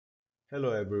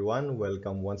Hello everyone,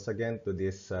 welcome once again to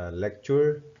this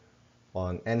lecture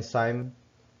on enzyme,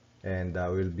 and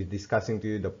we'll be discussing to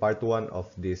you the part 1 of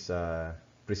this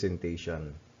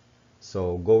presentation.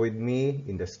 So go with me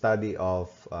in the study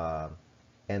of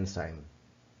enzyme.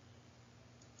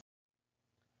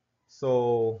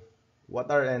 So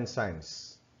what are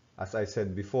enzymes? As I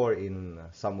said before in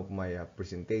some of my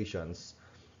presentations,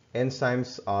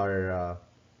 enzymes are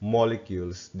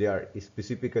molecules. They are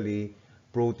specifically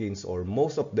proteins, or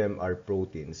most of them are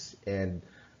proteins, and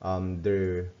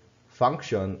their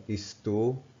function is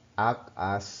to act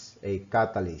as a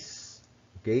catalyst.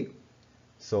 Okay,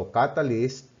 so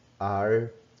catalysts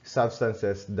are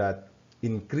substances that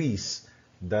increase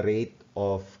the rate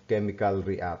of chemical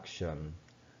reaction.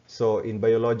 So in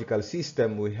biological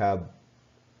system, we have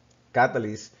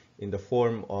catalysts in the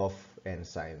form of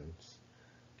enzymes.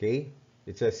 Okay,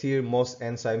 it says here most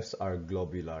enzymes are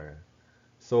globular.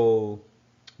 So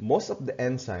most of the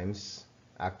enzymes,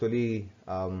 actually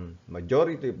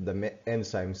majority of the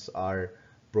enzymes are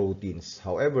proteins.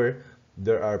 However,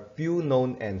 there are few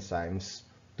known enzymes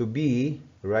to be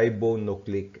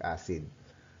ribonucleic acid.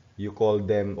 You call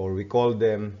them, or we call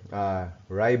them,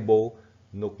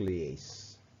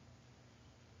 ribonuclease.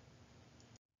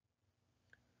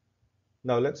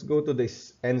 Now let's go to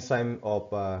this enzyme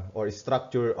of or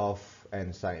structure of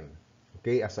enzyme.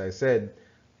 Okay, as I said,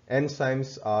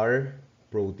 enzymes are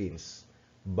proteins,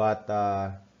 but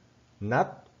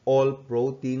not all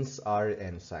proteins are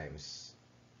enzymes.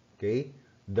 Okay,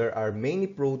 there are many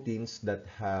proteins that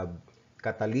have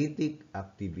catalytic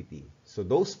activity. So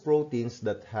those proteins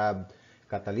that have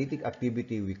catalytic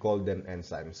activity, we call them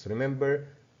enzymes. Remember,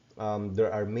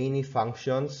 there are many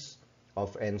functions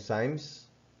of enzymes.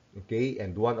 Okay,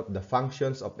 and one of the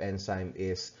functions of enzyme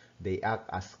is they act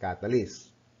as catalysts.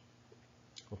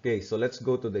 Okay, so let's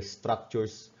go to the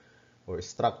structures or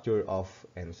structure of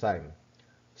enzyme.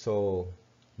 So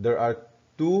there are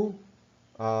two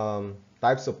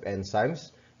types of enzymes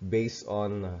based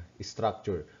on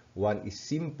structure. One is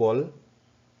simple,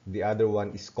 the other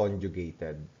one is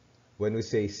conjugated. When we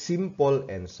say simple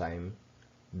enzyme,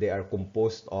 they are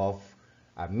composed of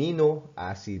amino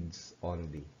acids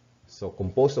only. So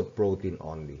composed of protein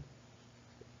only.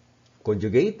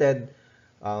 Conjugated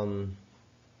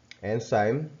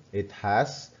enzyme, it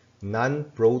has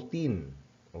non-protein.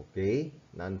 Okay,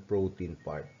 non-protein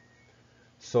part.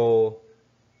 So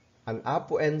an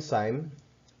apoenzyme,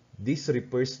 this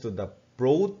refers to the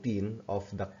protein of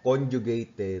the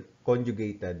conjugated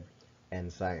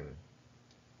enzyme.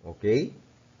 Okay,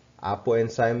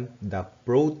 apoenzyme, the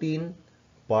protein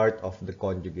part of the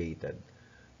conjugated.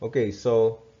 Okay,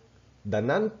 so the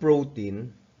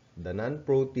non-protein,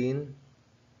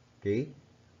 okay,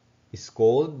 is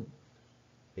called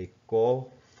a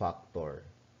cofactor.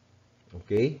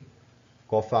 Okay,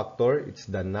 cofactor, it's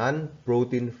the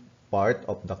non-protein part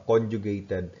of the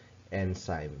conjugated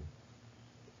enzyme.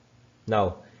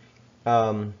 Now,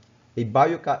 a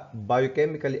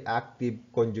biochemically active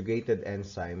conjugated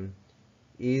enzyme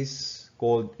is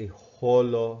called a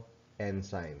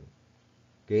holoenzyme.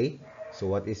 Okay, so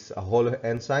what is a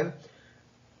holoenzyme?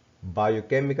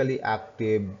 Biochemically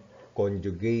active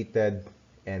conjugated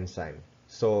enzyme.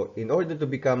 So in order to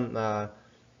become a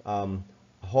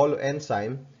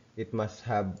holoenzyme, it must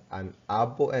have an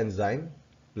apoenzyme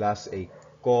plus a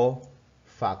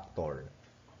cofactor.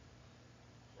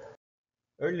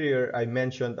 Earlier, I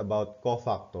mentioned about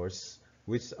cofactors,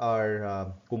 which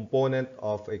are component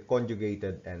of a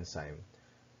conjugated enzyme.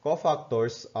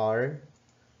 Cofactors are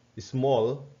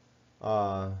small,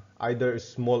 either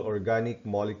small organic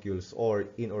molecules or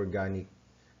inorganic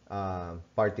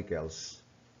particles.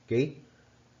 Okay?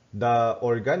 The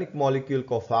organic molecule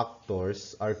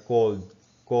cofactors are called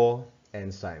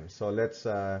coenzymes. So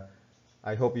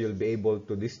I hope you'll be able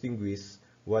to distinguish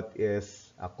what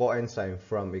is a coenzyme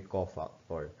from a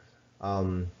cofactor.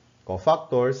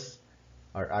 Cofactors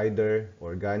are either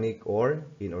organic or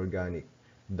inorganic.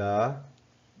 The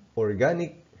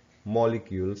organic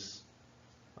molecules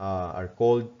are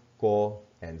called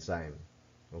coenzyme.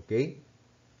 Okay?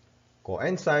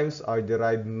 Coenzymes are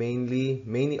derived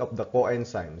many of the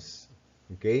coenzymes,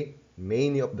 okay?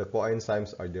 Many of the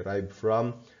coenzymes are derived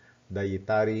from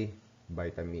dietary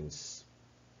vitamins.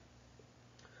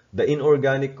 The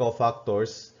inorganic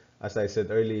cofactors, as I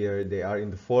said earlier, they are in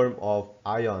the form of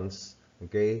ions,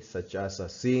 okay, such as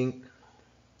zinc,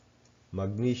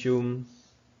 magnesium,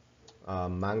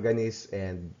 manganese,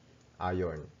 and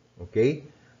iron, okay?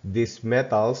 These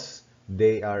metals,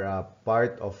 they are a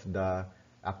part of the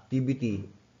activity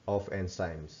of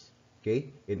enzymes,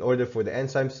 okay? In order for the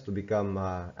enzymes to become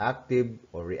active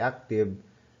or reactive,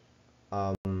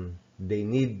 they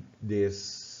need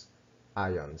these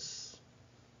ions.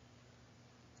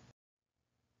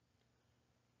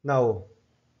 Now,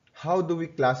 how do we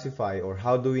classify or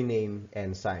how do we name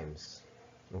enzymes?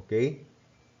 Okay,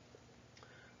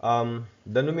 the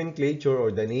nomenclature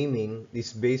or the naming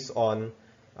is based on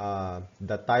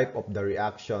the type of the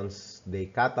reactions they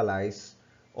catalyze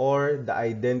or the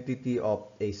identity of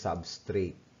a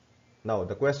substrate. Now,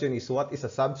 the question is, what is a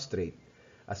substrate?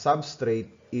 A substrate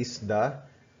is the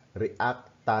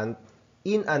reactant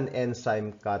in an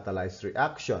enzyme catalyzed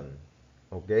reaction.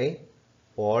 Okay?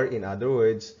 Or in other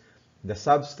words, the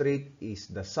substrate is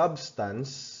the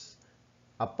substance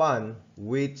upon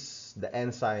which the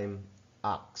enzyme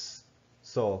acts.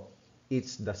 So,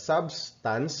 it's the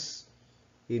substance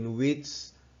in which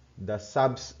the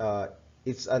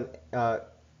it's an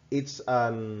it's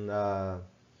an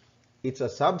it's a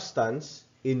substance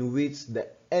in which the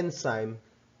enzyme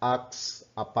acts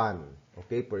upon.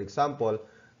 Okay, for example,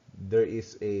 there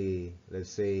is a,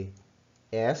 let's say,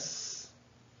 S,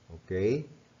 okay,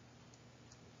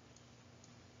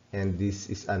 and this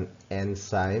is an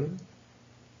enzyme.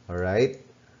 All right,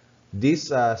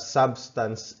 this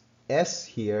substance S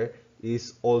here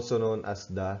is also known as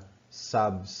the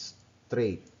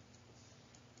substrate.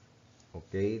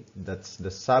 Okay, that's the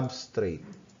substrate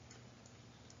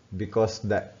because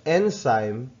the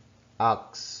enzyme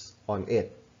acts on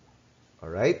it. All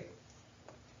right.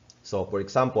 So, for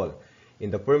example,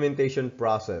 in the fermentation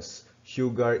process,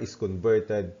 sugar is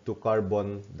converted to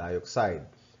carbon dioxide.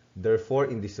 Therefore,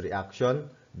 in this reaction,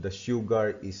 the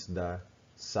sugar is the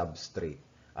substrate.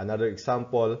 Another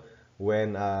example,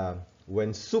 when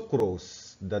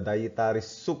sucrose, the dietary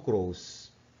sucrose,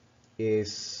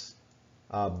 is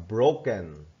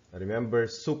broken. Remember,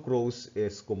 sucrose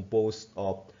is composed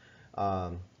of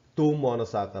two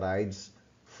monosaccharides,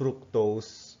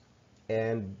 fructose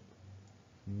and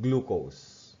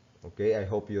glucose. Okay, I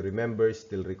hope you remember,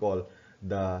 still recall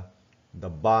the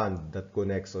bond that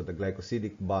connects, or the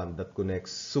glycosidic bond that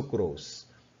connects sucrose.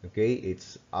 Okay,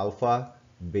 it's alpha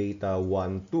beta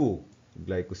 1 2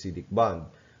 glycosidic bond.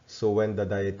 So when the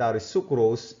dietary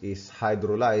sucrose is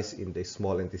hydrolyzed in the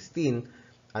small intestine,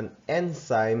 an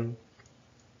enzyme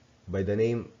by the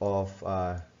name of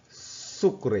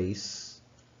sucrase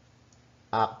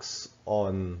acts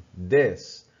on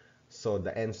this. So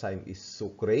the enzyme is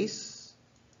sucrase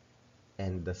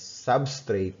and the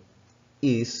substrate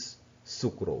is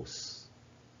sucrose.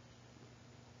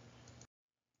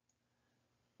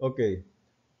 Okay,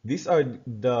 these are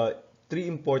the three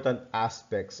important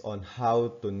aspects on how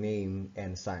to name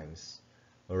enzymes.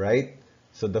 All right,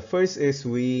 so the first is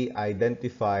we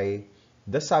identify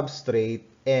the substrate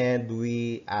and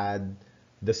we add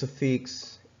the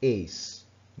suffix ase.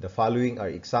 The following are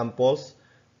examples: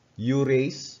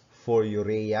 urase for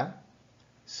urea,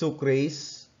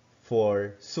 sucrase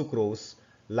for sucrose,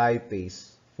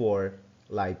 lipase for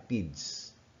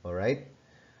lipids. All right?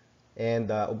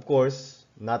 And of course,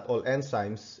 not all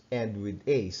enzymes end with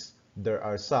ase. There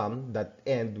are some that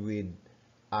end with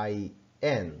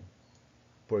IN.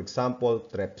 For example,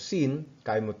 trypsin,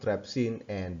 chymotrypsin,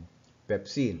 and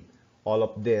pepsin. All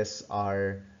of these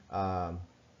are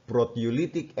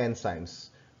proteolytic enzymes.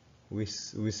 We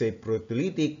say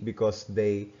proteolytic because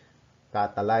they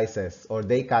catalyze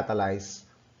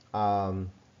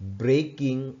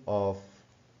breaking of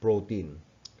protein.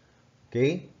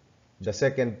 Okay, the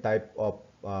second type of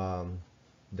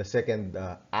the second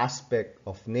aspect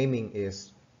of naming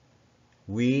is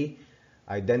we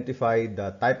identify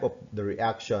the type of the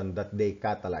reaction that they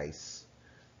catalyze.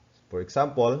 For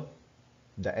example,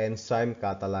 the enzyme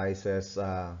catalyzes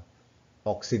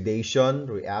oxidation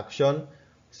reaction.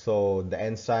 So the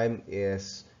enzyme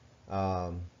is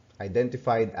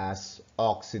identified as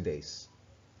oxidase.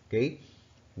 Okay?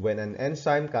 When an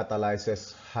enzyme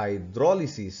catalyzes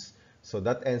hydrolysis, so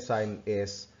that enzyme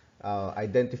is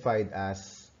identified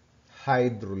as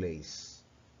hydrolase.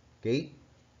 Okay?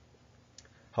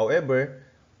 However,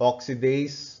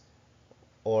 oxidase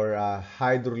or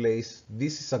hydrolase,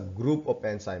 this is a group of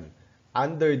enzyme.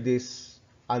 Under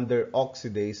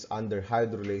oxidase, under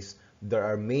hydrolase, there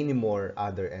are many more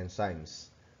other enzymes.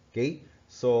 Okay?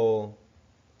 So,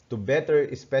 to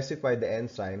better specify the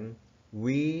enzyme,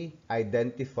 we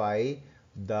identify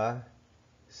the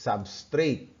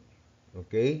substrate.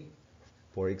 Okay?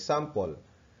 For example,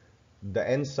 the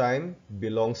enzyme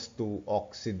belongs to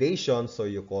oxidation, so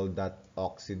you call that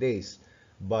oxidase.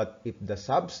 But if the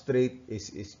substrate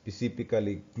is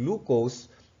specifically glucose,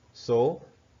 so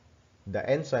the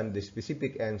enzyme, the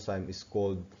specific enzyme, is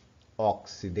called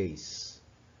oxidase.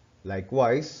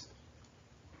 Likewise,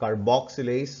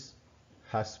 carboxylase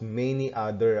has many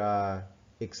other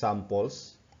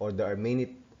examples, or there are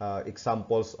many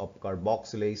examples of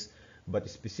carboxylase, but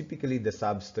specifically the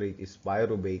substrate is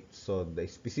pyruvate, so the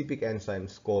specific enzyme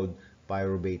is called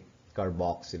pyruvate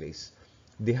carboxylase.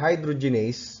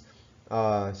 Dehydrogenase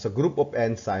is a group of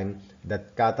enzyme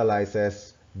that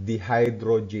catalyzes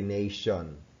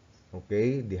dehydrogenation.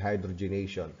 Okay,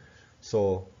 dehydrogenation.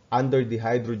 So under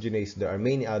dehydrogenase, there are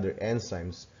many other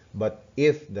enzymes, but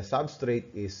if the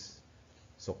substrate is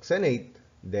succinate,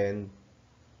 then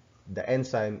the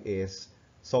enzyme is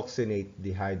succinate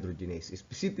dehydrogenase.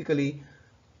 Specifically,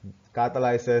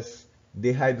 catalyzes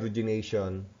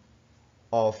dehydrogenation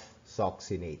of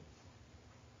succinate.